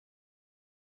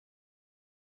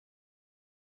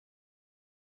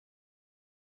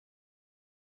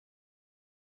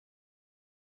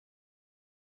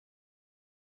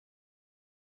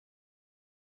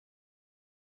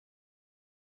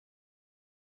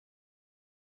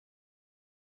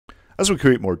As we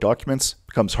create more documents, it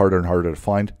becomes harder and harder to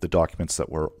find the documents that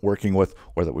we're working with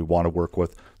or that we want to work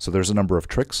with. So there's a number of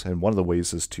tricks, and one of the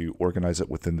ways is to organize it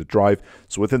within the drive.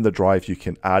 So within the drive, you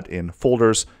can add in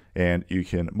folders and you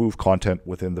can move content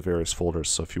within the various folders.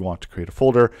 So if you want to create a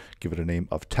folder, give it a name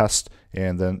of test,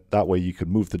 and then that way you can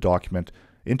move the document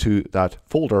into that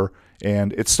folder,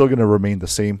 and it's still going to remain the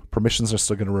same. Permissions are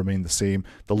still going to remain the same.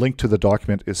 The link to the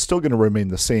document is still going to remain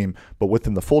the same, but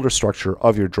within the folder structure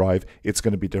of your drive, it's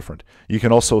going to be different. You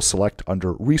can also select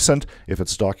under recent if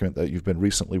it's a document that you've been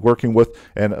recently working with,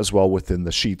 and as well within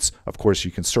the sheets, of course, you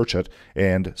can search it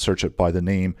and search it by the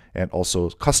name and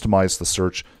also customize the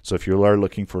search. So if you are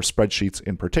looking for spreadsheets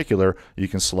in particular, you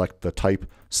can select the type,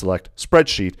 select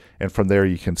spreadsheet, and from there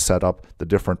you can set up the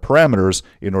different parameters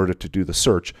in order to do the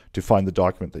search to find the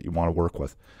document that you want to work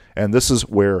with. And this is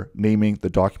where naming the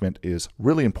document is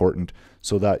really important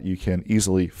so that you can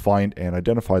easily find and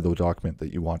identify the document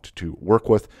that you want to work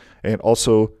with. And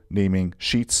also naming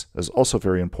sheets is also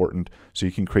very important, so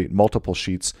you can create multiple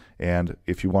sheets, and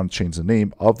if you want to change the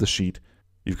name of the sheet,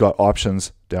 you've got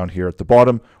options down here at the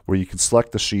bottom where you can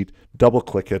select the sheet, double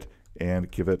click it,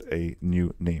 and give it a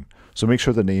new name. So make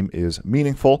sure the name is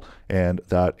meaningful and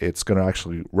that it's going to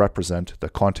actually represent the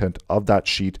content of that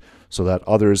sheet so that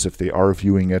others, if they are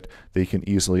viewing it, they can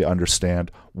easily understand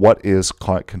what is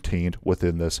contained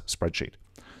within this spreadsheet.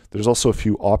 There's also a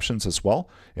few options as well,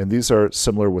 and these are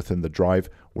similar within the drive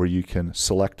where you can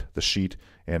select the sheet,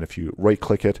 and if you right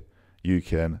click it, you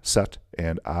can set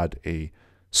and add a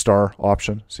star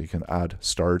option, so you can add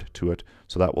starred to it,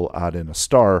 so that will add in a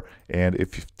star, and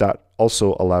if that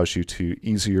also allows you to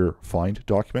easier find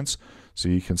documents, so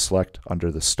you can select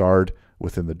under the starred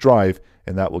within the drive,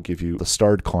 and that will give you the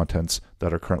starred contents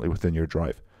that are currently within your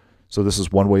drive. So this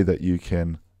is one way that you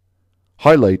can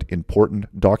highlight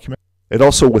important documents. And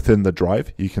also within the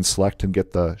drive, you can select and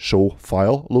get the show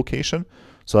file location,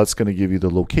 so that's going to give you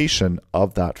the location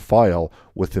of that file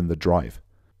within the drive.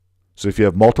 So if you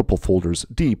have multiple folders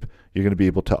deep, you're going to be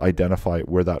able to identify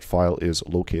where that file is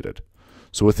located.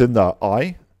 So within the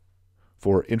I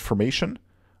for information,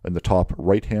 in the top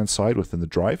right-hand side within the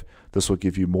drive, this will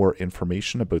give you more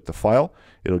information about the file.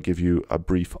 It'll give you a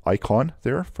brief icon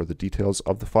there for the details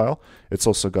of the file. It's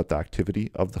also got the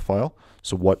activity of the file,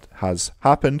 so what has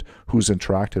happened, who's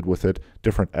interacted with it,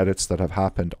 different edits that have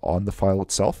happened on the file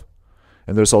itself.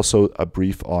 And there's also a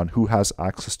brief on who has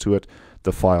access to it,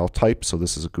 the file type, so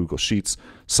this is a Google Sheets,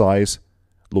 size,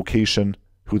 location,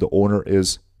 who the owner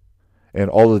is, and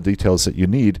all the details that you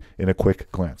need in a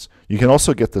quick glance. You can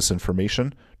also get this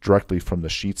information directly from the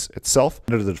Sheets itself.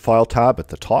 Under the File tab at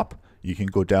the top, you can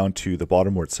go down to the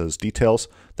bottom where it says Details.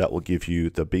 That will give you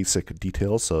the basic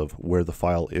details of where the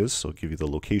file is, so it'll give you the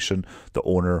location, the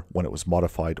owner, when it was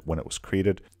modified, when it was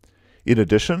created. In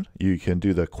addition, you can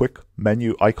do the quick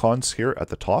menu icons here at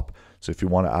the top. So if you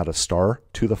want to add a star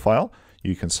to the file,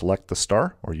 you can select the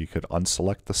star, or you could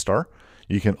unselect the star.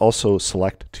 You can also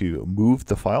select to move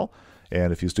the file,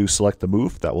 and if you do select the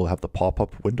move, that will have the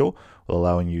pop-up window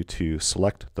allowing you to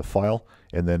select the file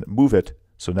and then move it,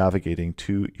 so navigating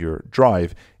to your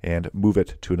drive and move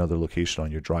it to another location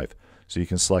on your drive. So you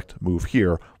can select move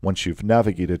here once you've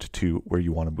navigated to where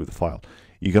you want to move the file.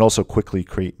 You can also quickly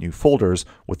create new folders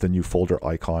with the new folder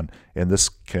icon, and this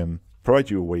can provide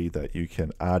you a way that you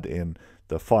can add in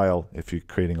the file if you're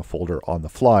creating a folder on the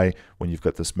fly when you've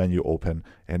got this menu open,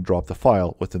 and drop the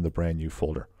file within the brand new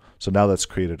folder. So now that's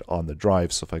created on the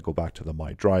drive. So if I go back to the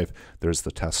My Drive, there's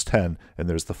the test 10 and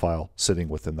there's the file sitting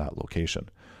within that location.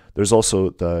 There's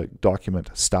also the document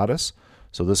status.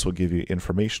 So this will give you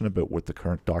information about what the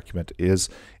current document is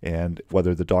and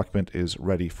whether the document is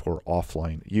ready for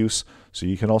offline use. So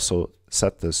you can also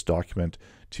set this document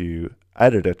to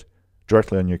edit it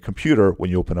directly on your computer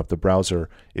when you open up the browser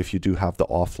if you do have the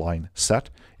offline set.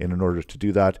 And in order to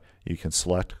do that, you can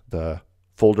select the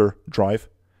folder drive,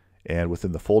 and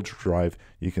within the folder drive,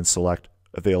 you can select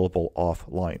available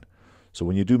offline. So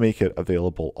when you do make it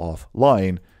available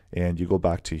offline and you go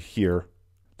back to here,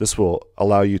 this will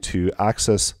allow you to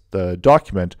access the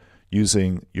document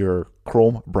using your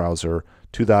Chrome browser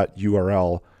to that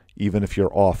URL. Even if you're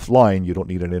offline, you don't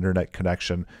need an internet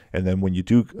connection. And then when you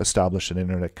do establish an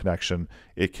internet connection,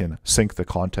 it can sync the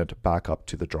content back up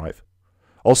to the drive.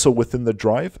 Also within the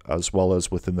drive, as well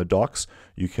as within the docs,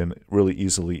 you can really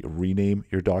easily rename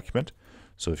your document.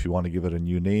 So if you want to give it a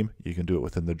new name, you can do it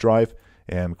within the drive.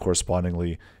 And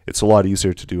correspondingly, it's a lot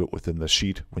easier to do it within the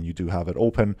sheet when you do have it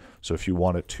open. So if you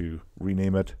wanted to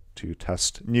rename it to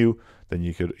test new, then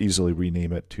you could easily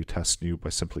rename it to test new by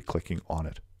simply clicking on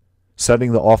it.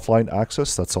 Setting the offline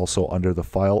access, that's also under the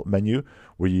File menu,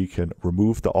 where you can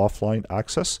remove the offline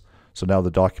access. So now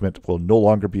the document will no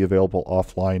longer be available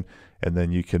offline, and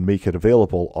then you can make it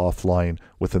available offline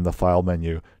within the file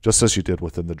menu, just as you did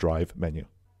within the Drive menu.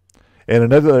 And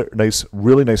another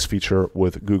really nice feature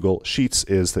with Google Sheets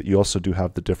is that you also do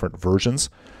have the different versions.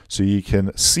 So you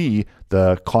can see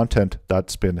the content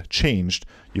that's been changed.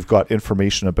 You've got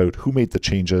information about who made the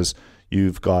changes.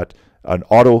 You've got an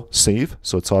auto save,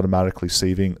 so it's automatically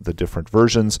saving the different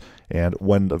versions, and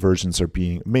when the versions are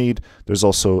being made, there's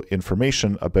also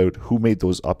information about who made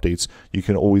those updates. You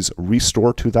can always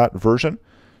restore to that version,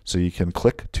 so you can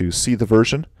click to see the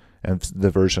version and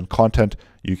the version content.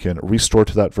 You can restore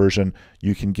to that version.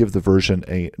 You can give the version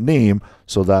a name,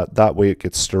 so that way it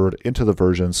gets stirred into the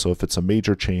version. So if it's a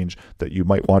major change that you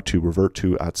might want to revert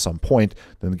to at some point,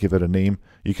 then give it a name.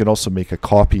 You can also make a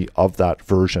copy of that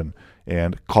version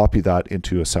and copy that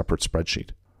into a separate spreadsheet.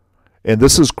 And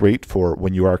this is great for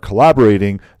when you are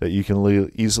collaborating, that you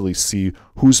can easily see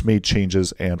who's made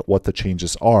changes and what the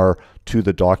changes are to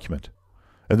the document.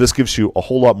 And this gives you a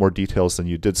whole lot more details than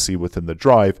you did see within the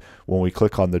Drive. When we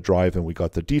click on the Drive and we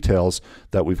got the details,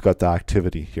 that we've got the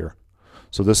activity here.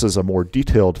 So this is a more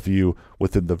detailed view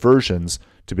within the versions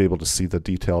to be able to see the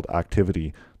detailed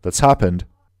activity that's happened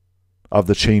of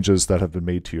the changes that have been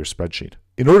made to your spreadsheet.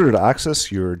 In order to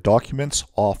access your documents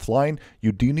offline,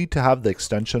 you do need to have the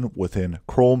extension within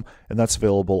Chrome, and that's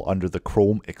available under the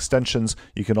Chrome extensions.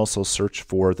 You can also search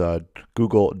for the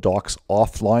Google Docs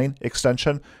Offline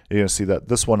extension. You're going to see that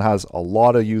this one has a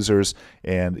lot of users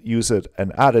and use it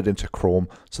and add it into Chrome.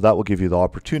 So that will give you the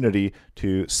opportunity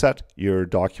to set your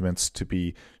documents to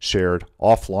be shared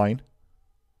offline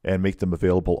and make them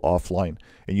available offline.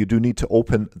 And you do need to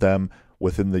open them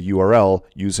within the URL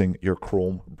using your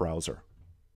Chrome browser.